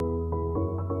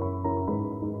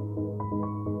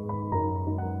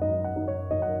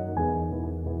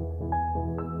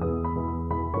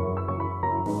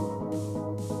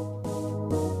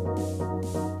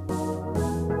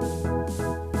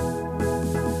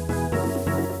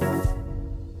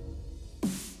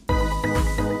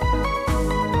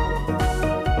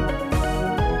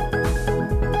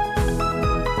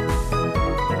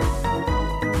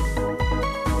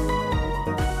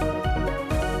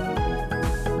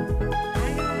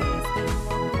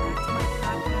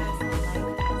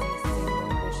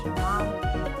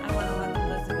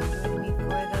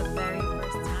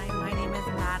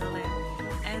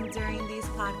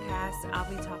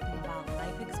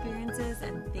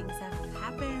things that have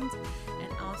happened,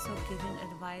 and also giving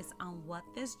advice on what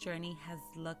this journey has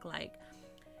looked like.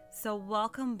 So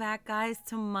welcome back, guys,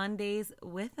 to Mondays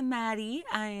with Maddie.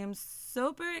 I am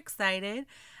super excited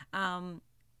to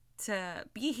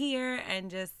be here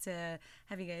and just to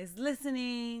have you guys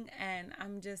listening, and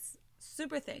I'm just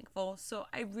super thankful. So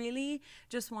I really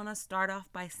just want to start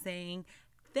off by saying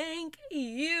thank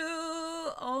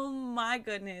you. Oh my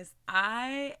goodness.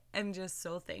 I am just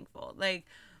so thankful.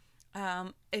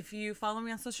 If you follow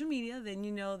me on social media, then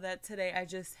you know that today I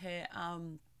just hit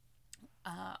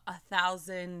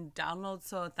 1,000 downloads,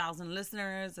 so 1,000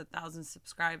 listeners, 1,000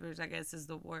 subscribers, I guess is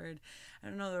the word. I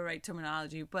don't know the right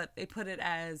terminology, but they put it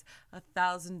as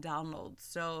 1,000 downloads.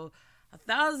 So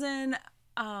 1,000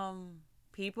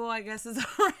 people, I guess is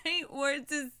the right word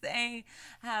to say,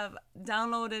 have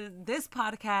downloaded this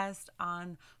podcast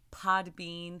on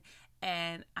Podbean,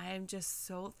 and I am just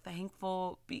so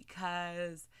thankful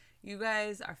because you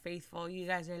guys are faithful. You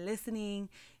guys are listening.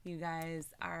 You guys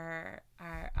are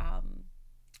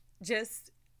just,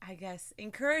 I guess,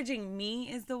 encouraging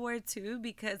me is the word too,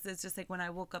 because it's just like when I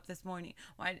woke up this morning,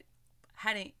 I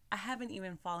haven't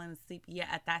even fallen asleep yet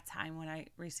at that time when I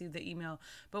received the email,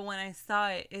 but when I saw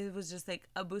it, it was just like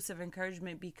a boost of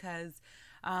encouragement because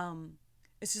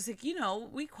it's just like,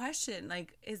 we question,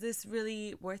 like, is this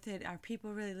really worth it? Are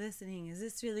people really listening? Is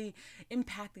this really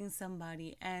impacting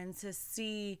somebody? And to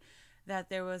see that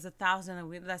there was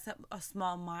 1,000, that's a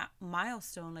small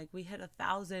milestone. Like, we hit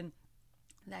 1,000.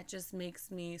 That just makes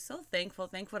me so thankful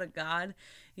to God,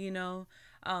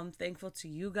 thankful to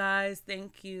you guys.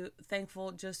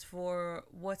 Thankful just for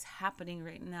what's happening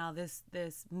right now, this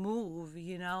move,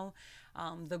 the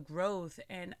growth.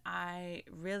 And I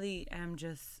really am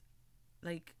just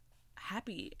like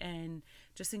happy and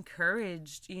just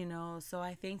encouraged, so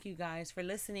I thank you guys for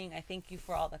listening. I thank you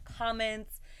for all the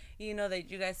comments, that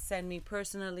you guys send me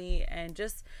personally, and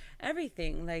just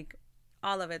everything, like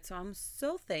all of it. So I'm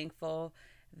so thankful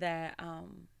that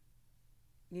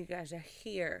you guys are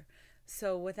here.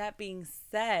 So with that being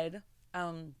said,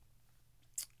 I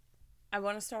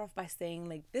want to start off by saying,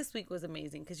 like, this week was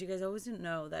amazing because you guys always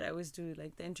know that I always do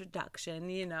like the introduction,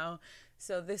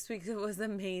 so this week it was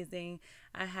amazing.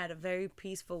 I had a very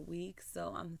peaceful week,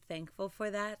 so I'm thankful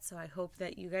for that. So I hope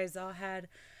that you guys all had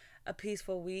a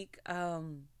peaceful week.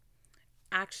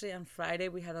 Actually on Friday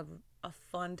we had a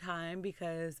fun time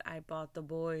because I bought the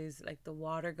boys like the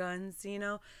water guns.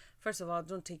 First of all,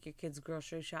 don't take your kids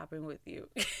grocery shopping with you.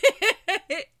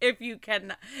 If you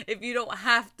don't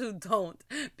have to, don't,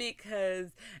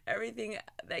 because everything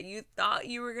that you thought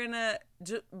you were gonna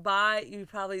buy, you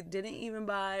probably didn't even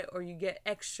buy, or you get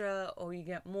extra, or you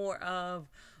get more of,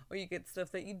 or you get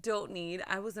stuff that you don't need.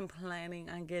 I wasn't planning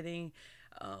on getting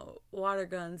water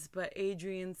guns, but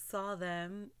Adrian saw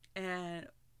them and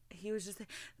he was just like,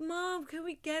 Mom, can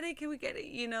we get it?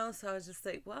 So I was just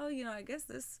like, well, I guess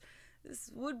this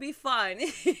would be fun,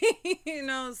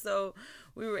 so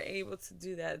we were able to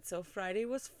do that. So Friday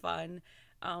was fun,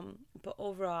 but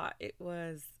overall it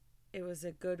was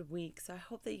a good week. So I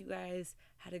hope that you guys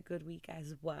had a good week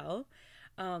as well.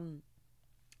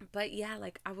 But yeah,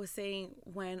 like I was saying,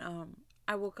 when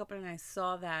I woke up and I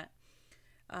saw that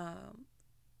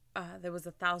there was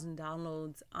 1,000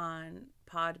 downloads on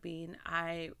Podbean,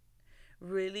 I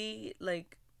really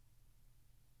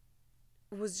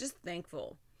was just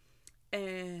thankful.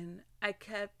 And I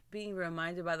kept being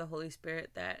reminded by the Holy Spirit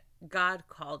that God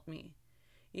called me,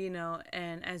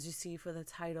 and as you see, for the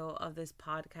title of this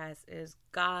podcast is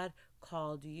God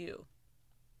Called You.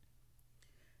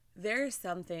 There is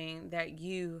something that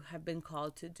you have been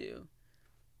called to do.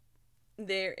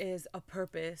 There is a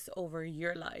purpose over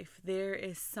your life. There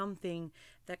is something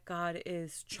that God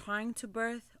is trying to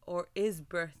birth or is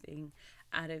birthing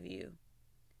out of you.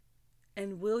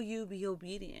 And will you be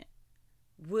obedient?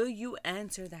 Will you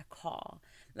answer that call?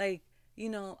 I've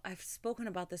spoken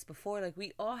about this before. Like,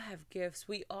 we all have gifts.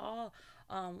 We all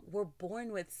were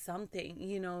born with something.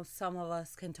 Some of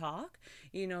us can talk.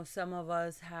 Some of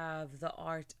us have the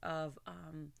art of,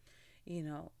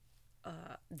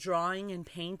 drawing and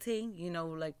painting.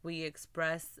 Like, we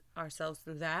express ourselves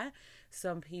through that.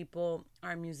 Some people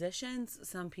are musicians.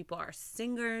 Some people are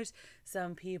singers.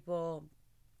 Some people,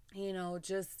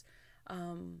 just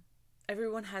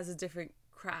everyone has a different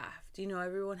craft.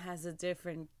 Everyone has a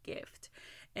different gift,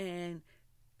 and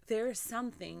there's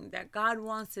something that God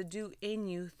wants to do in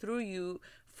you, through you,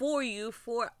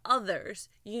 for others,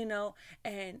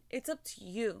 and it's up to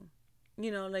you.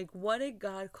 What did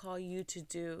God call you to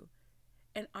do,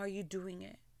 and are you doing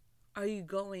it? Are you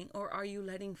going, or are you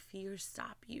letting fear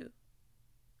stop you?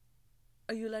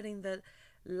 Are you letting the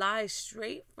lies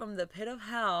straight from the pit of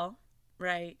hell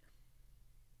right,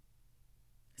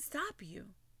 stop you.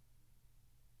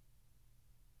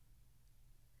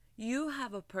 You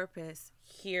have a purpose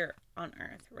here on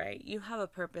earth, right? You have a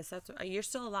purpose. That's why you're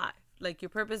still alive. Like, your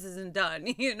purpose isn't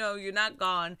done. You're not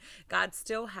gone. God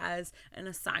still has an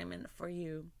assignment for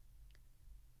you.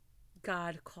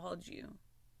 God called you,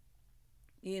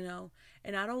 and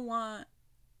I don't want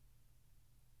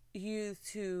you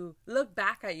to look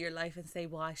back at your life and say,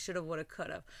 well, I should have, would have, could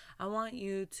have. I want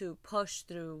you to push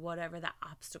through whatever that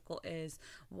obstacle is,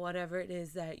 whatever it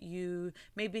is that you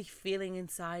may be feeling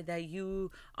inside, that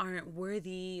you aren't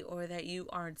worthy or that you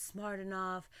aren't smart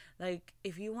enough. Like,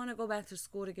 if you want to go back to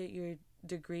school to get your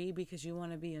degree because you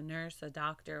want to be a nurse, a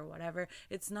doctor, or whatever,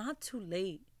 it's not too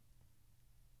late.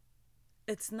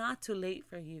 It's not too late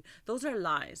for you. Those are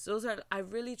lies. I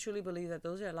really truly believe that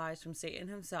those are lies from Satan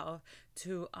himself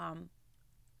to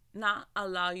not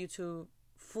allow you to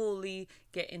fully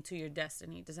get into your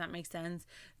destiny. Does that make sense?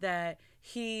 That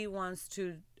he wants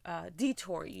to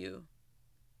detour you.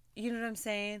 You know what I'm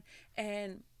saying?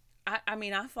 And I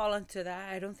mean, I fall into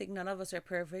that. I don't think none of us are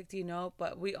perfect,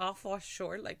 but we all fall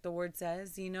short, like the word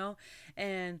says,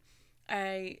 and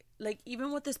I, like,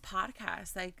 even with this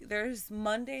podcast, like, there's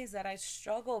Mondays that I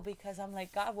struggle because I'm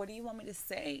like, God, what do you want me to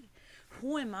say?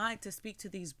 Who am I to speak to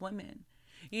these women?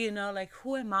 Like,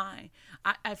 who am I?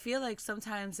 I feel like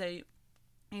sometimes if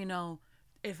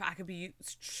I could be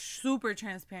super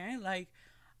transparent, like,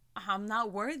 I'm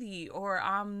not worthy, or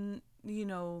I'm,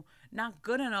 not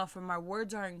good enough, or my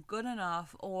words aren't good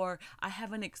enough, or I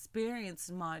haven't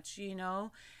experienced much,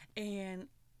 and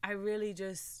I really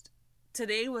just,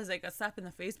 today was like a slap in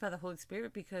the face by the Holy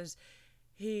Spirit, because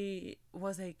he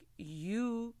was like,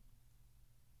 you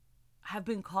have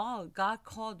been called. God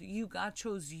called you. God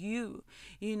chose you,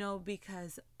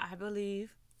 because I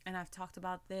believe, and I've talked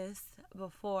about this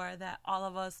before, that all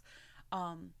of us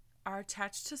are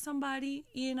attached to somebody,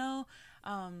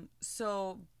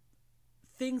 so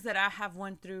things that I have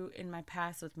went through in my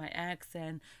past with my ex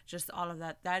and just all of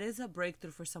that is a breakthrough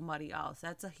for somebody else.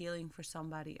 That's a healing for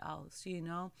somebody else,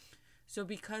 So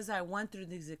because I went through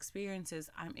these experiences,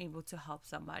 I'm able to help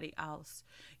somebody else,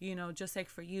 just like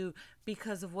for you,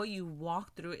 because of what you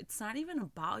walked through. It's not even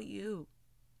about you.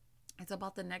 It's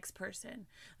about the next person.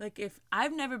 Like, if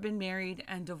I've never been married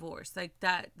and divorced, like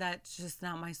that's just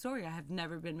not my story. I have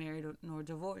never been married nor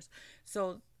divorced.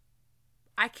 So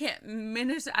I can't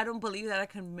minister. I don't believe that I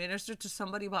can minister to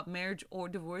somebody about marriage or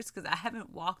divorce because I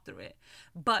haven't walked through it.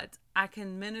 But I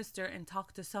can minister and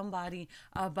talk to somebody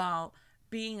about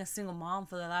being a single mom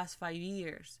for the last 5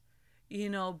 years.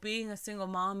 Being a single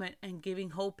mom and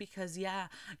giving hope, because I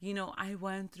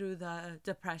went through the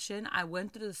depression. I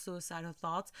went through the suicidal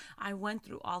thoughts. I went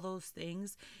through all those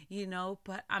things,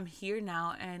 but I'm here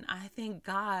now. And I thank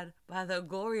God, by the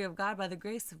glory of God, by the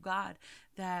grace of God,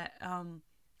 that,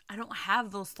 I don't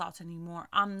have those thoughts anymore.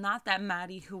 I'm not that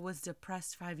Maddie who was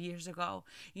depressed 5 years ago.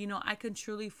 I can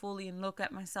truly, fully look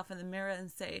at myself in the mirror and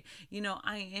say,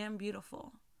 I am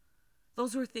beautiful.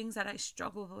 Those were things that I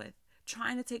struggled with.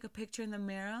 Trying to take a picture in the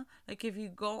mirror. Like, if you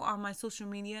go on my social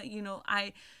media,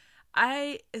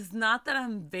 it's not that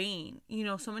I'm vain.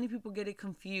 So many people get it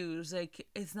confused. Like,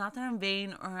 it's not that I'm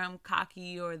vain or I'm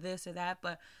cocky or this or that,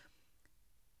 but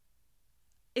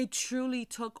it truly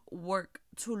took work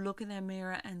to look in that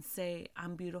mirror and say,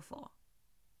 I'm beautiful.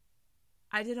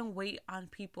 I didn't wait on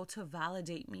people to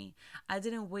validate me. I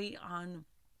didn't wait on,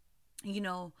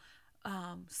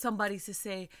 somebody to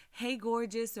say, hey,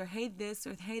 gorgeous, or hey, this,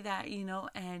 or hey, that,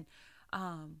 and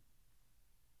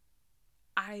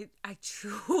I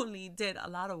truly did a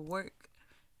lot of work,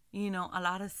 a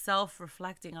lot of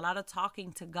self-reflecting, a lot of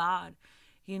talking to God,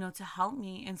 to help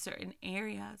me in certain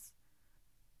areas,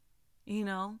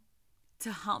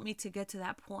 to help me to get to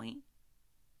that point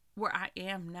where I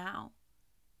am now,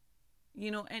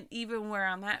 and even where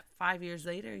I'm at 5 years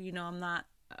later, I'm not,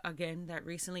 again, that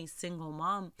recently single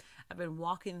mom. I've been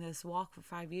walking this walk for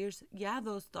 5 years. Yeah,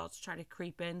 those thoughts try to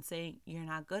creep in saying you're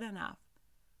not good enough.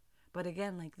 But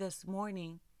again, like this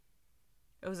morning,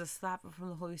 it was a slap from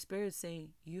the Holy Spirit saying,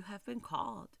 you have been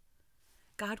called.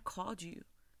 God called you.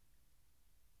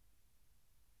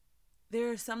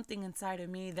 There is something inside of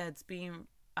me that's being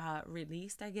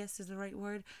released, I guess is the right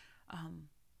word,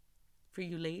 for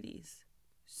you ladies.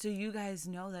 So you guys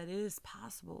know that it is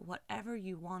possible. Whatever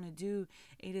you want to do,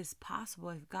 it is possible.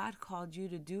 If God called you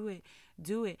to do it,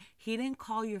 do it. He didn't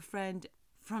call your friend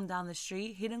from down the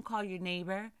street. He didn't call your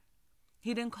neighbor.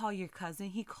 He didn't call your cousin.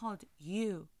 He called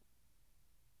you.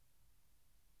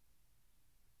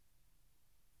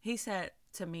 He said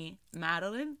to me,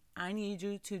 Madeline, I need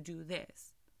you to do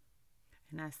this.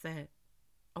 And I said,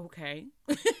 Okay.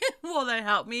 Well, then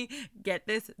help me get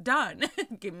this done.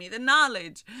 Give me the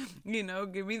knowledge,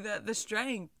 give me the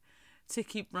strength to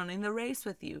keep running the race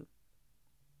with you.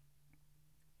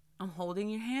 I'm holding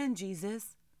your hand,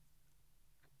 Jesus.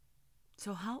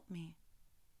 So help me.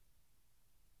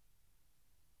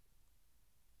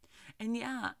 And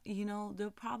yeah,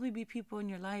 there'll probably be people in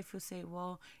your life who say,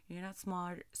 well, you're not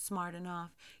smart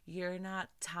enough. You're not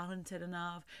talented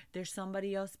enough. There's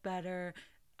somebody else better,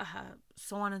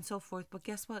 so on and so forth. But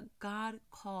guess what? God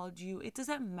called you. It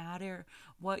doesn't matter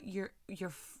what your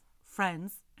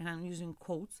friends, and I'm using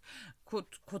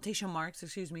quotation marks,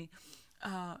 excuse me.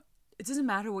 It doesn't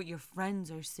matter what your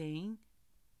friends are saying.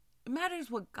 It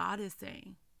matters what God is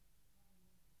saying.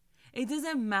 It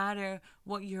doesn't matter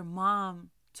what your mom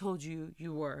told you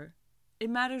were. It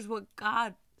matters what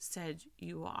God said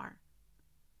you are.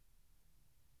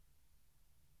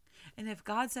 And if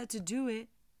God said to do it,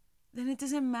 then it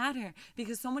doesn't matter,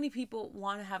 because so many people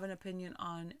want to have an opinion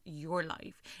on your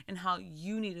life and how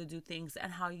you need to do things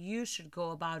and how you should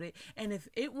go about it. And if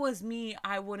it was me,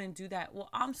 I wouldn't do that. Well,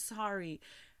 I'm sorry.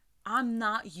 I'm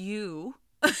not you.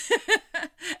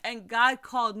 And God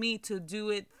called me to do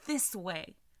it this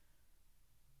way.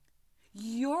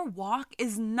 Your walk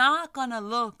is not going to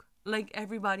look like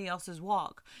everybody else's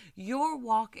walk. Your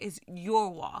walk is your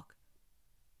walk.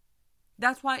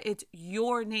 That's why it's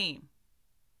your name.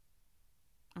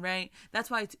 Right?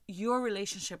 That's why it's your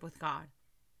relationship with God.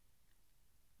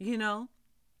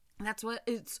 That's what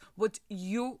it's what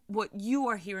you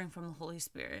are hearing from the Holy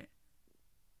Spirit.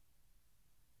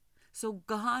 So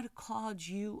God called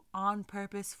you on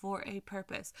purpose for a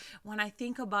purpose. When I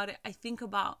think about it, I think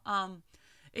about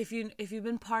if you've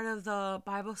been part of the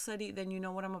Bible study, then you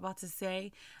know what I'm about to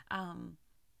say. And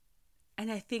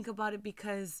I think about it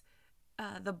because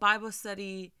the Bible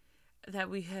study that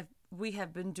we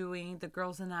have been doing, the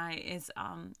girls and I, is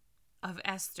of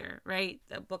Esther, right?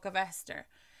 The book of Esther.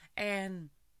 And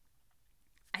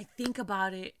I think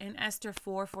about it in Esther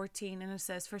 4:14, and it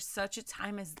says, "For such a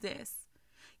time as this,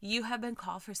 you have been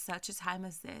called for such a time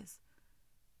as this."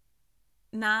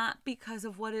 Not because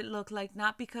of what it looked like,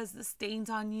 not because the stains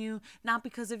on you, not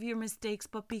because of your mistakes,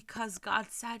 but because God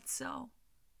said so.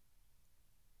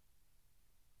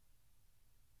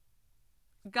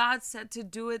 God said to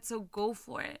do it, so go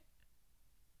for it.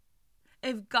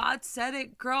 If God said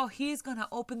it, girl, He's going to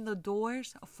open the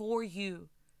doors for you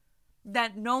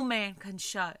that no man can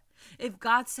shut. If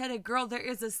God said it, girl, there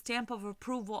is a stamp of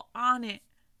approval on it.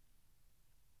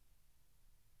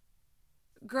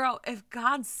 Girl, if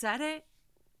God said it,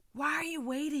 why are you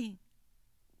waiting?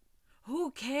 Who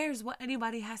cares what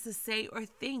anybody has to say or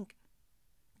think?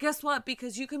 Guess what?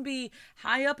 Because you can be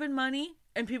high up in money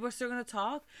and people are still going to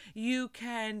talk. You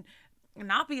can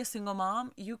not be a single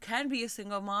mom. You can be a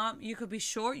single mom. You could be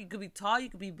short. You could be tall. You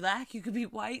could be black. You could be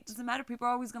white. Doesn't matter. People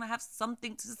are always going to have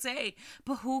something to say.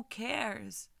 But who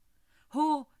cares?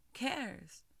 Who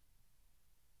cares?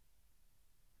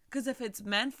 Because if it's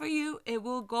meant for you, it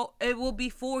will be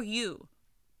for you.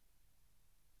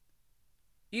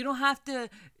 You don't have to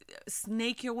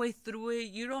snake your way through it.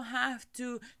 You don't have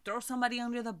to throw somebody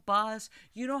under the bus.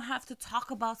 You don't have to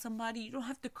talk about somebody. You don't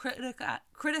have to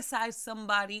criticize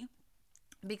somebody,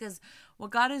 because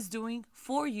what God is doing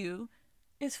for you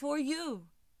is for you.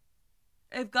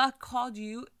 If God called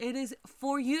you, it is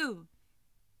for you.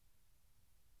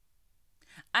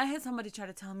 I had somebody try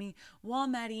to tell me, well,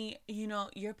 Maddie,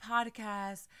 your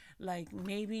podcast, like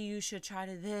maybe you should try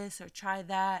to this or try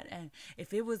that. And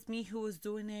if it was me who was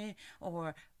doing it,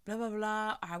 or blah, blah,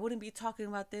 blah, I wouldn't be talking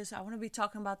about this. I wouldn't be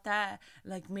talking about that.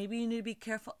 Like maybe you need to be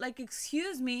careful. Like,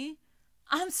 excuse me.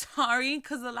 I'm sorry,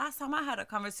 because the last time I had a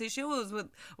conversation was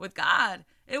with God.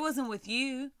 It wasn't with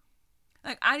you.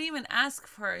 Like, I didn't even ask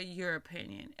for your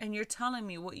opinion. And you're telling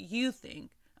me what you think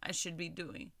I should be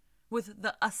doing with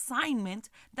the assignment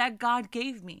that God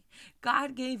gave me.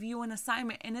 God gave you an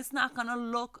assignment, and it's not going to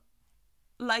look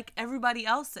like everybody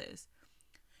else's.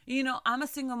 I'm a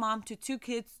single mom to 2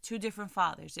 kids, 2 different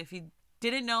fathers. If you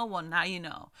didn't know, well, now you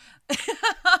know.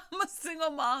 I'm a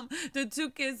single mom to 2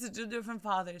 kids, to 2 different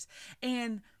fathers.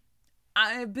 And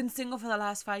I've been single for the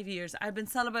last 5 years. I've been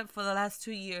celibate for the last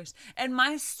 2 years. And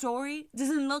my story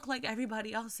doesn't look like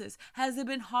everybody else's. Has it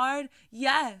been hard?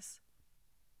 Yes.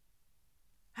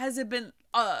 Has it been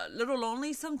a little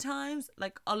lonely sometimes?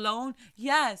 Like alone?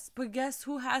 Yes. But guess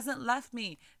who hasn't left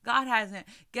me? God hasn't.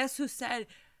 Guess who said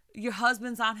your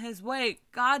husband's on his way?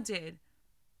 God did.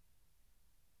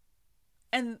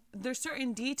 And there's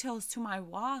certain details to my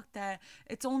walk that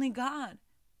it's only God.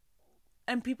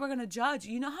 And people are going to judge.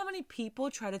 You know how many people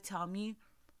try to tell me,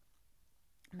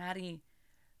 Maddie,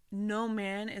 no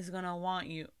man is going to want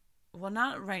you. well,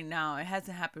 not right now. It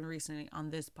hasn't happened recently on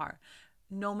this part.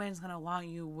 No man's gonna want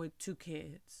you with 2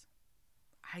 kids.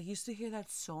 I used to hear that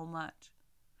so much.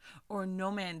 Or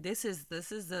no man, this is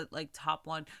the like top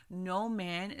one. No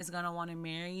man is gonna want to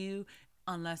marry you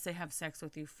unless they have sex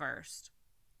with you first.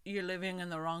 You're living in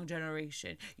the wrong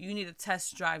generation. You need to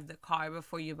test drive the car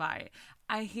before you buy it.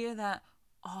 I hear that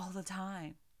all the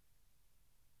time.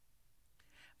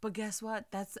 But guess what?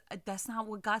 That's not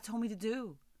what God told me to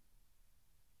do.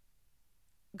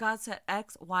 God said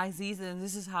X, Y, Z, and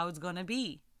this is how it's gonna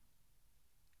be.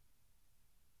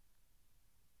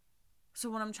 So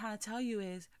what I'm trying to tell you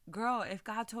is, girl, if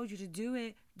God told you to do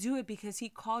it because he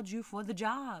called you for the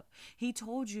job. He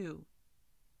told you.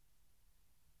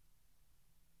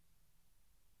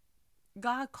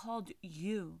 God called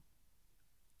you.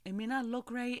 It may not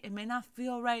look right. It may not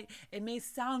feel right. It may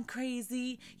sound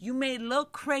crazy. You may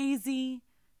look crazy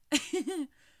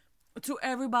to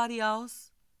everybody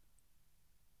else.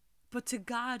 But to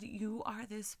God, you are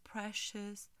this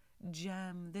precious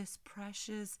gem, this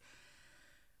precious,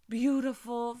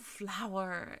 beautiful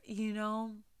flower, you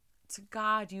know? To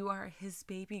God, you are his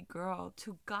baby girl.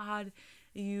 To God,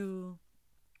 you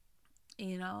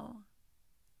know,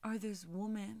 are this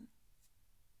woman.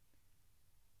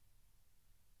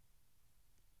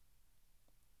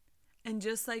 And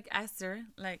just like Esther,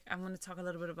 like I'm going to talk a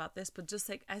little bit about this, but just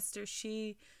like Esther,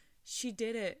 she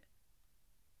did it.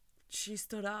 She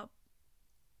stood up.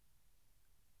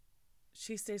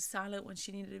 She stayed silent when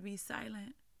she needed to be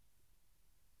silent.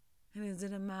 And it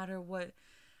didn't matter what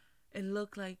it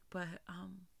looked like, but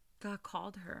God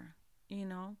called her, you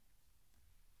know?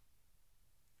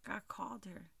 God called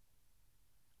her.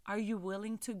 Are you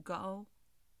willing to go?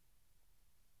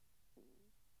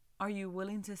 Are you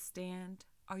willing to stand?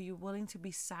 Are you willing to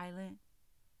be silent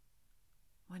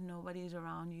when nobody's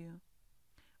around you?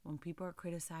 When people are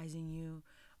criticizing you?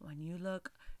 When you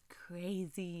look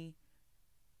crazy?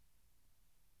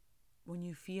 When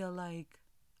you feel like,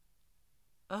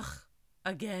 ugh,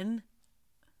 again?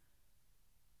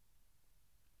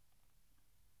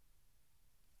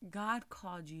 God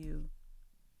called you.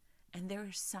 And there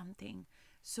is something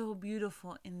so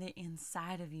beautiful in the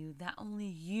inside of you that only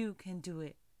you can do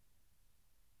it.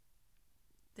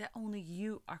 That only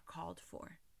you are called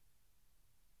for.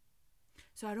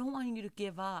 So I don't want you to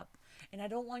give up. And I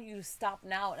don't want you to stop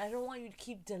now. And I don't want you to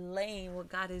keep delaying what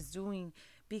God is doing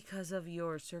because of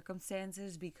your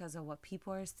circumstances, because of what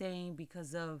people are saying,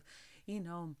 because of, you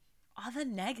know, all the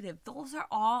negative. Those are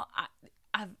all,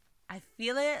 I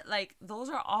feel it like those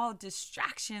are all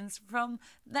distractions from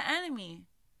the enemy.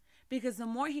 Because the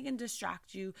more he can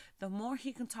distract you, the more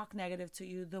he can talk negative to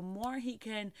you, the more he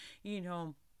can, you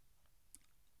know,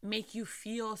 make you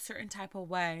feel a certain type of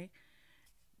way.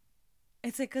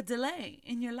 It's like a delay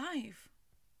in your life.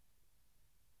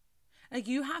 Like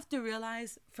you have to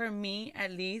realize, for me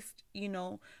at least, you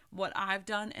know, what I've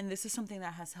done, and this is something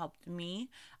that has helped me.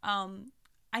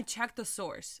 I check the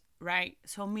source, right?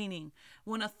 So meaning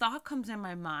when a thought comes in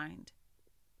my mind,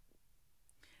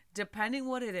 depending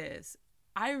what it is,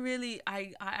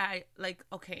 I like,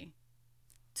 okay,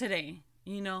 today,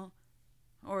 you know,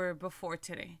 or before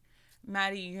today,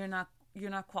 Maddie, you're not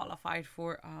qualified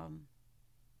for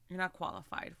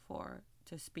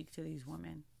to speak to these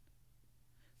women.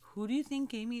 Who do you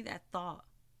think gave me that thought?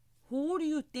 Who do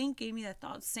you think gave me that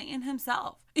thought? Satan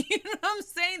himself. You know what I'm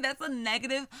saying? That's a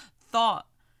negative thought.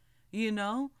 You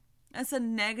know? That's a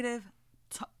negative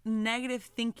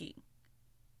thinking.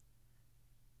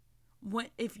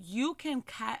 If you can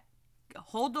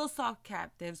hold those thoughts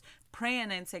captives,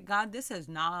 praying and say, God, this is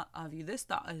not of you. This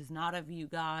thought is not of you,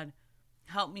 God.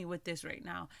 Help me with this right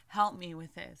now. Help me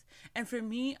with this. And for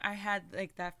me, I had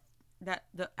like that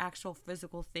the actual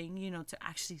physical thing, you know, to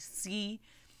actually see,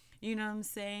 you know what I'm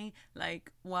saying?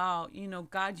 Like, wow, you know,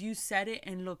 God, you said it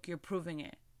and look, you're proving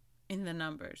it in the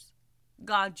numbers.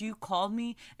 God, you called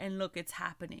me and look, it's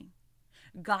happening.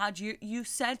 God, you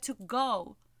said to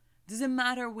go. Doesn't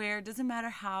matter where, doesn't matter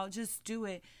how, just do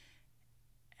it.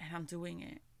 And I'm doing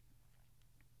it.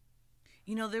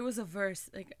 You know, there was a verse,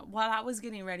 like, while I was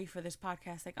getting ready for this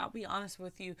podcast, like, I'll be honest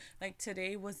with you, like,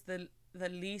 today was the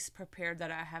least prepared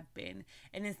that I have been.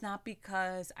 And it's not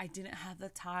because I didn't have the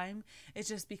time. It's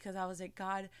just because I was like,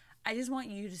 God, I just want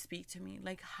you to speak to me.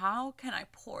 Like, how can I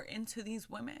pour into these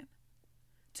women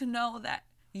to know that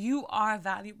you are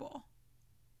valuable?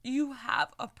 You have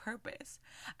a purpose.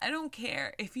 I don't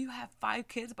care if you have 5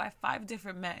 kids by 5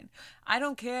 different men. I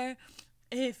don't care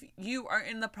if you are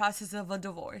in the process of a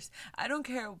divorce. I don't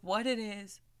care what it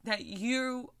is that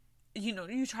you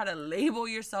you try to label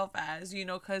yourself as,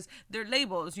 because they're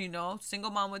labels,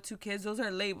 single mom with 2 kids. Those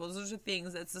are labels. Those are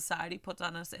things that society puts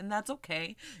on us. And that's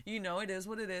okay. It is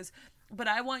what it is. But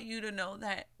I want you to know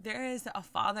that there is a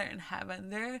Father in heaven.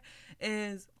 There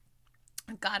is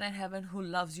a God in heaven who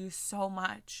loves you so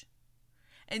much.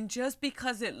 And just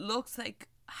because it looks like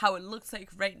how it looks like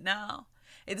right now,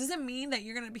 it doesn't mean that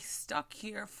you're going to be stuck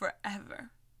here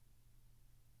forever.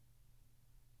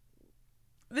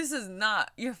 This is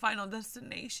not your final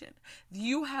destination.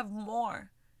 You have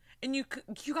more. And you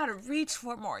got to reach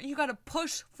for more. You got to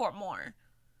push for more.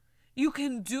 You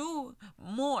can do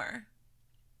more.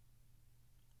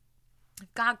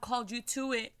 If God called you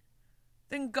to it,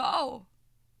 then go.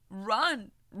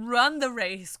 Run. Run the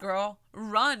race, girl.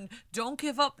 Run. Don't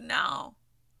give up now.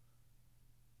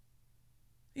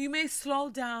 You may slow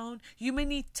down. You may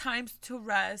need times to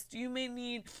rest. You may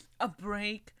need a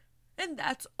break. And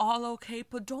that's all okay.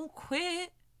 But don't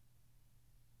quit.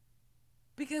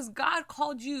 Because God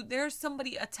called you. There's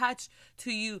somebody attached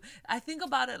to you. I think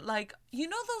about it like,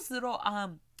 those little,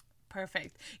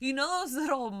 perfect. Those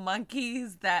little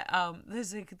monkeys that,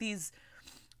 there's like these,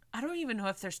 I don't even know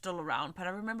if they're still around, but I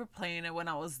remember playing it when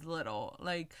I was little.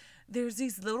 Like, there's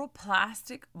these little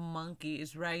plastic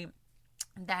monkeys, right?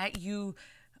 That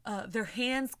their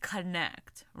hands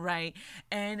connect, right?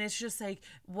 And it's just like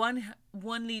one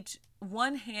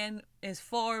hand is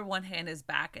forward, one hand is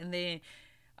back, and they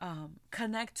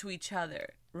connect to each other,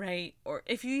 right? Or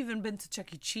if you've even been to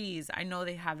Chuck E. Cheese, I know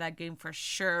they have that game for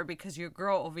sure, because your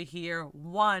girl over here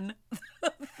won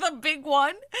the big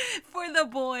one for the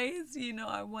boys.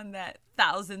 I won that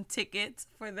 1,000 tickets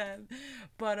for them.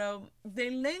 But they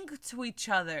link to each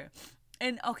other.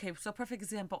 And okay, so perfect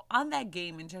example, on that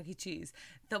game in Chuck E. Cheese,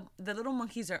 the little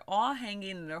monkeys are all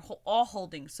hanging and they're all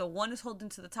holding. So one is holding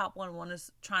to the top one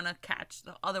is trying to catch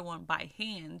the other one by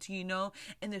hand,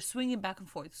 and they're swinging back and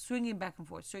forth, swinging back and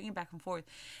forth, swinging back and forth.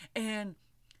 And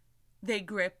they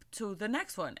grip to the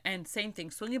next one. And same thing,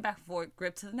 swinging back and forth,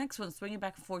 grip to the next one, swinging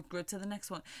back and forth, grip to the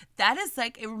next one. That is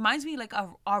like, it reminds me like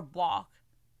of our walk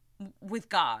with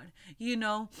God,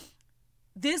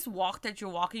 This walk that you're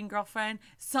walking, girlfriend,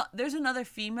 so there's another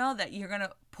female that you're going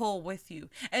to pull with you.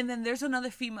 And then there's another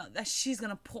female that she's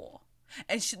going to pull.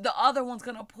 And the other one's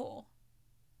going to pull.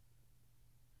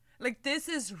 Like, this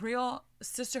is real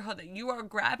sisterhood, that you are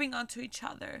grabbing onto each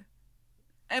other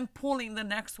and pulling the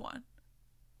next one.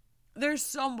 There's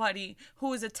somebody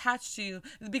who is attached to you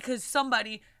because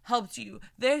somebody helped you.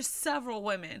 There's several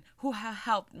women who have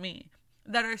helped me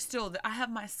that are still, I have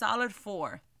my solid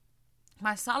 4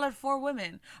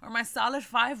 women, or my solid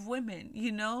 5 women,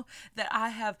 that I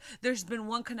have. There's been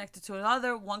one connected to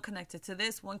another, one connected to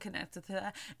this, one connected to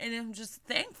that, and I'm just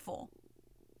thankful.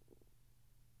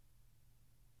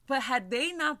 But had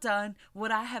they not done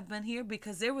what I have been here,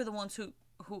 because they were the ones who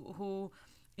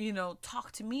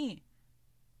talked to me,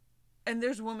 and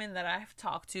there's women that I've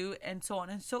talked to, and so on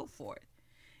and so forth,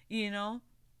 And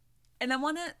I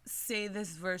want to say this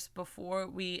verse before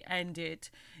we end it,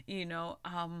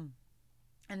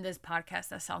 and this podcast,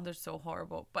 that sounded so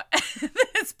horrible, but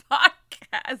this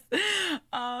podcast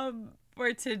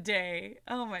for today,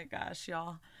 oh my gosh,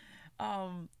 y'all,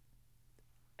 and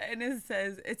it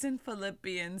says, it's in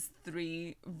Philippians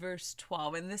 3 verse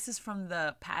 12, and this is from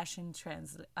the Passion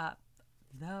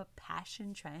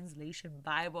Translation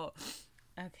Bible.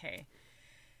 Okay,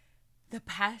 the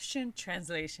Passion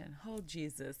Translation. Oh,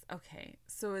 Jesus. Okay.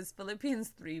 So it's Philippians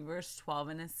 3 verse 12,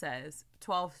 and it says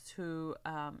 12 to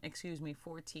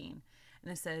 14.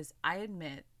 And it says, I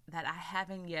admit that I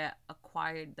haven't yet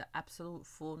acquired the absolute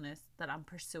fullness that I'm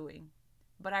pursuing,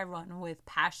 but I run with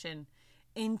passion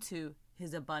into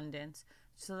his abundance,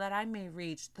 so that I may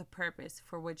reach the purpose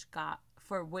for which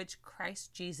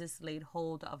Christ Jesus laid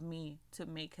hold of me to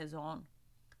make his own.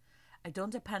 I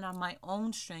don't depend on my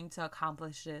own strength to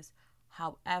accomplish this.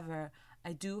 However,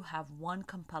 I do have one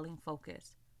compelling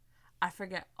focus. I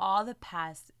forget all the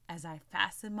past as I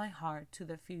fasten my heart to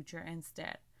the future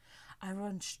instead. I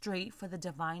run straight for the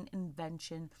divine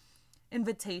invitation,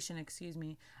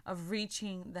 of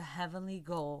reaching the heavenly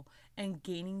goal and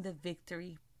gaining the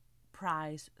victory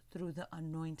prize through the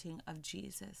anointing of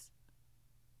Jesus.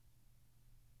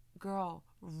 Girl,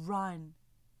 run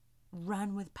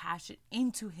with passion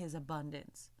into his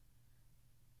abundance.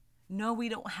 No, we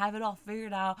don't have it all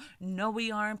figured out. No,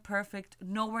 we aren't perfect.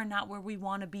 No, we're not where we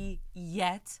want to be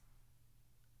yet.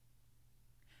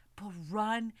 But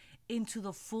run into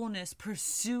the fullness.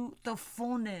 Pursue the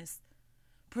fullness.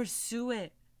 Pursue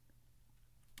it.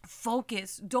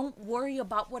 Focus. Don't worry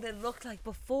about what it looked like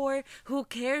before. Who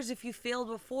cares if you failed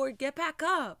before? Get back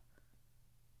up.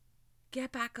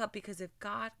 Get back up, because if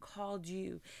God called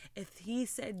you, if he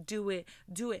said do it,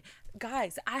 do it.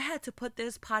 Guys, I had to put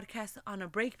this podcast on a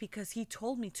break because he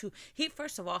told me to.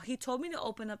 First of all, he told me to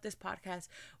open up this podcast,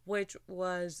 which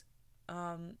was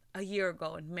a year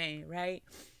ago in May, right?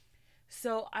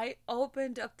 So I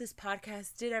opened up this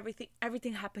podcast, did everything.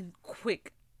 Everything happened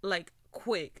quick, like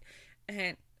quick.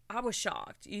 And I was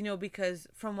shocked, because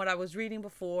from what I was reading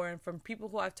before and from people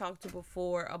who I've talked to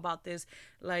before about this,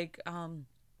 like,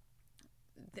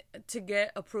 to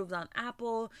get approved on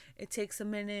Apple, it takes a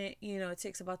minute, it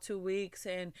takes about 2 weeks,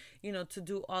 and, to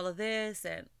do all of this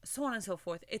and so on and so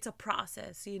forth. It's a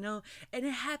process, and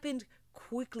it happened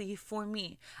quickly for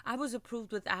me. I was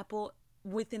approved with Apple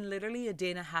within literally a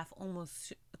day and a half,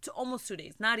 almost 2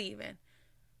 days, not even.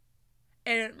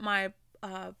 And my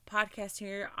podcast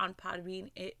here on Podbean,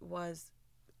 it was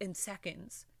in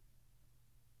seconds.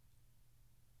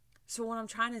 So what I'm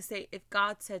trying to say, if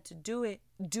God said to do it,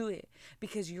 do it.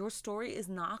 Because your story is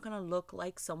not going to look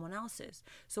like someone else's.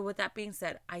 So with that being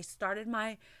said, I started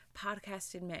my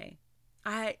podcast in May.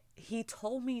 He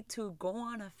told me to go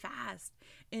on a fast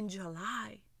in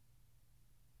July.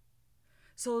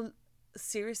 So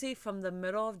seriously, from the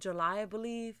middle of July, I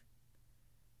believe,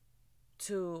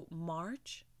 to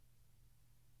March,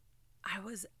 I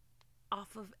was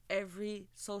off of every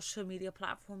social media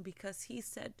platform because he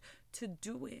said to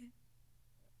do it.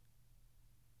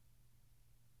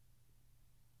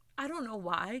 I don't know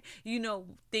why,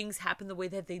 things happen the way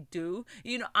that they do.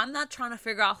 I'm not trying to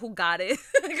figure out who got it.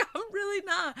 Like, I'm really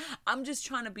not. I'm just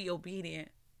trying to be obedient.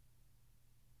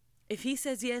 If he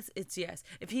says yes, it's yes.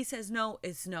 If he says no,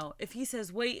 it's no. If he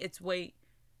says wait, it's wait.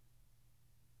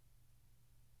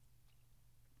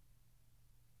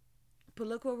 But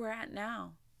look where we're at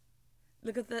now.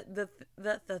 Look at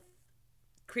the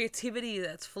creativity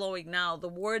that's flowing now, the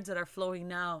words that are flowing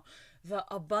now, the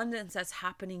abundance that's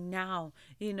happening now,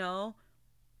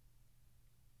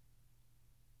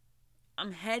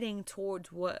 I'm heading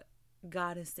towards what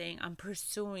God is saying. I'm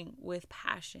pursuing with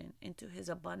passion into his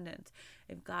abundance.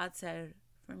 If God said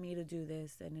for me to do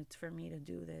this, then it's for me to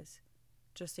do this.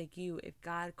 Just like you, if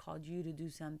God called you to do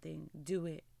something, do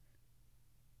it.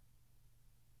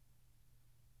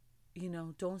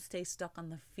 Don't stay stuck on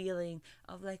the feeling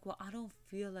of like, well, I don't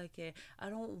feel like it. I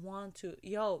don't want to.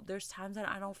 There's times that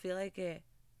I don't feel like it.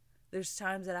 There's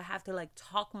times that I have to like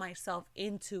talk myself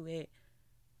into it.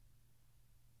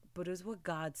 But it's what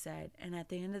God said. And at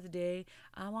the end of the day,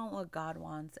 I want what God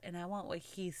wants, and I want what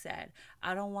he said.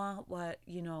 I don't want what,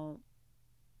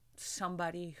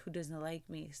 somebody who doesn't like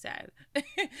me said.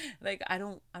 Like, I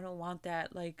don't want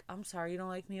that. Like, I'm sorry you don't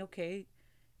like me. Okay.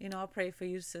 I'll pray for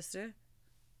you, sister.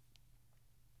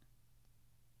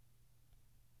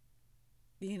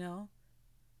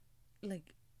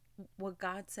 Like, what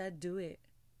God said, do it.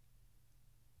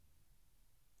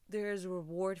 There is a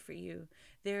reward for you.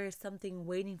 There is something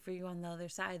waiting for you on the other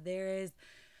side. There is,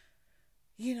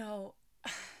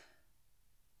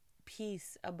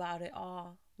 peace about it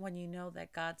all when you know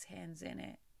that God's hand's in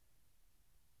it.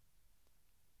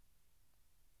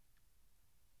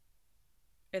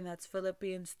 And that's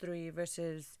Philippians 3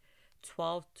 verses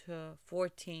 12 to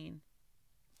 14.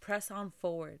 Press on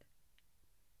forward.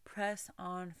 Press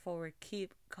on forward.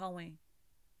 Keep going.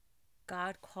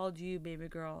 God called you, baby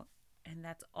girl, and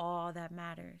that's all that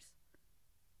matters.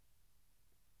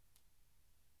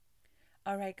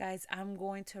 All right, guys, I'm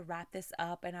going to wrap this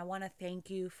up, and I want to thank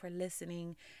you for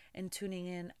listening and tuning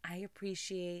in. I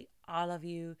appreciate all of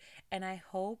you, and I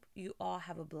hope you all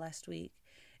have a blessed week.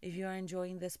 If you're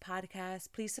enjoying this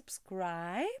podcast, please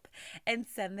subscribe and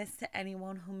send this to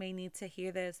anyone who may need to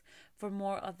hear this for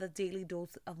more of the daily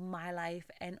dose of my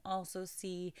life, and also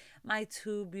see my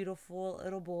 2 beautiful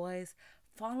little boys.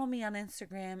 Follow me on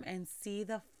Instagram and see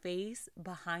the face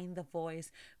behind the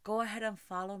voice. Go ahead and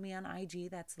follow me on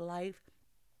IG. That's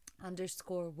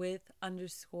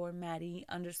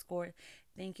life_with_Maddie_.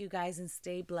 Thank you guys, and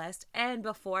stay blessed. And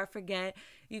before I forget,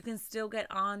 you can still get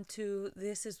on to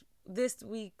this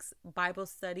week's Bible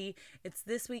study. It's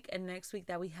this week and next week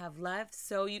that we have left,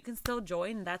 so you can still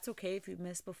join. That's okay if you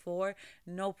missed before,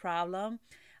 no problem.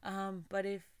 But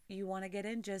if you want to get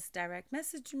in, just direct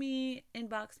message me,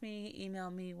 inbox me,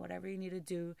 email me, whatever you need to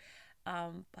do.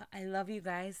 But I love you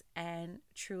guys, and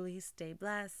truly stay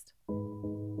blessed.